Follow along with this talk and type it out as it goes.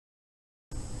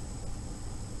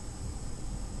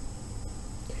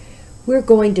we're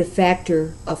going to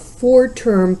factor a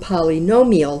 4-term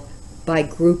polynomial by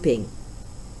grouping.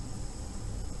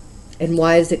 And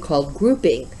why is it called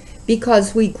grouping?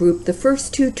 Because we group the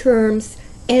first 2 terms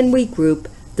and we group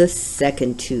the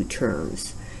second 2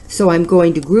 terms. So I'm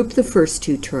going to group the first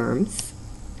 2 terms,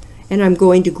 and I'm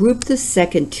going to group the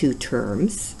second 2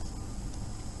 terms,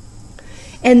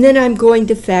 and then I'm going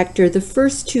to factor the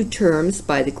first 2 terms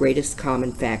by the greatest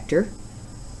common factor.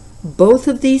 Both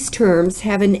of these terms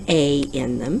have an a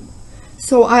in them,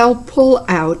 so I'll pull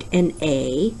out an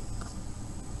a,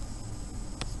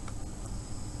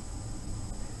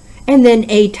 and then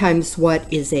a times what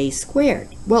is a squared?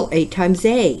 Well, a times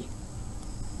a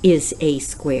is a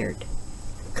squared.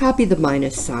 Copy the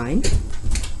minus sign.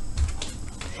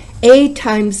 A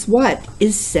times what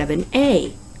is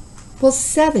 7a? Well,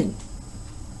 7.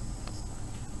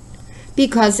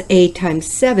 Because a times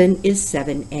 7 is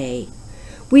 7a.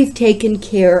 We've taken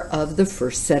care of the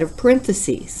first set of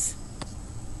parentheses.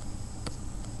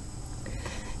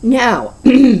 Now,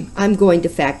 I'm going to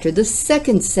factor the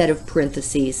second set of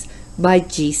parentheses by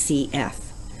GCF.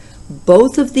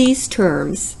 Both of these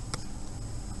terms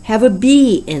have a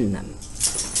b in them,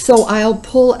 so I'll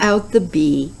pull out the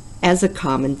b as a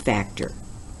common factor.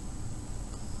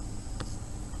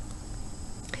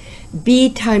 B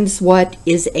times what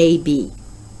is AB?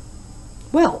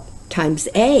 Well, times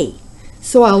A.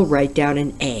 So I'll write down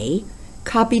an A,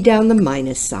 copy down the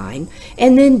minus sign,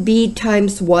 and then B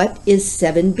times what is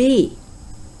 7B?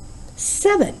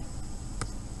 7.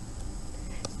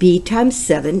 B times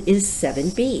 7 is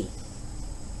 7B.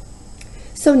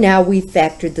 So now we've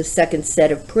factored the second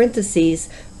set of parentheses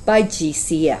by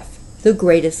GCF, the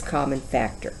greatest common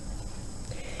factor.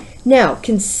 Now,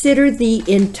 consider the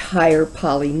entire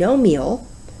polynomial.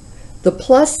 The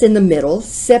plus in the middle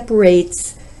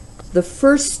separates the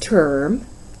first term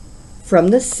from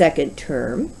the second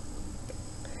term.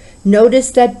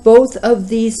 Notice that both of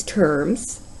these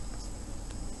terms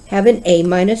have an a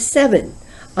minus 7.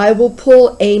 I will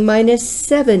pull a minus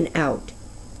 7 out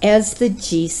as the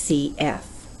GCF.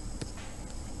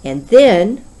 And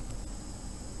then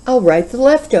I'll write the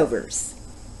leftovers,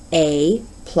 a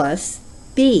plus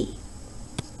b.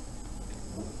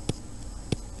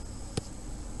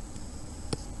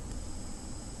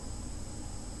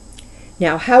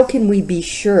 Now, how can we be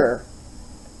sure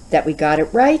that we got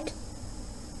it right?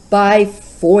 By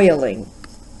foiling.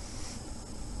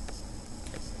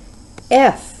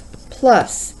 F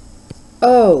plus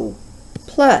O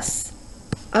plus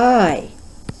I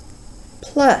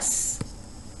plus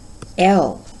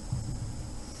L.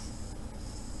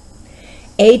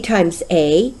 A times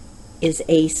A is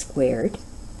a squared.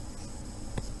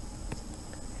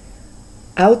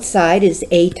 Outside is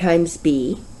a times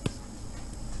b.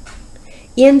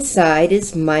 Inside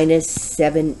is minus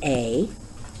 7a.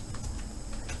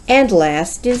 And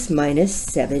last is minus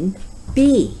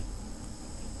 7b.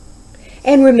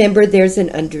 And remember, there's an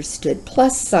understood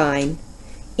plus sign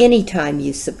anytime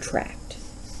you subtract.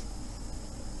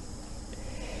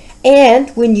 And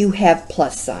when you have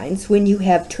plus signs, when you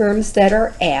have terms that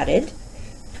are added,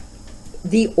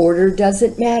 the order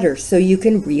doesn't matter, so you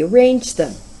can rearrange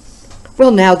them.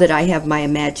 Well, now that I have my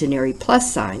imaginary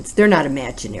plus signs, they're not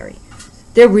imaginary.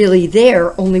 They're really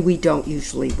there, only we don't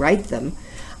usually write them.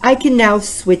 I can now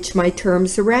switch my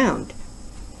terms around.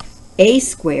 A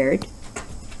squared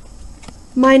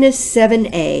minus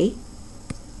 7a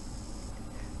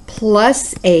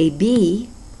plus ab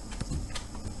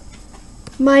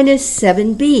minus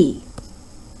 7b.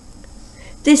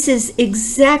 This is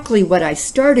exactly what I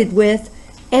started with,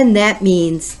 and that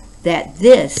means that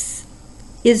this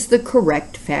is the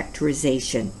correct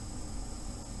factorization.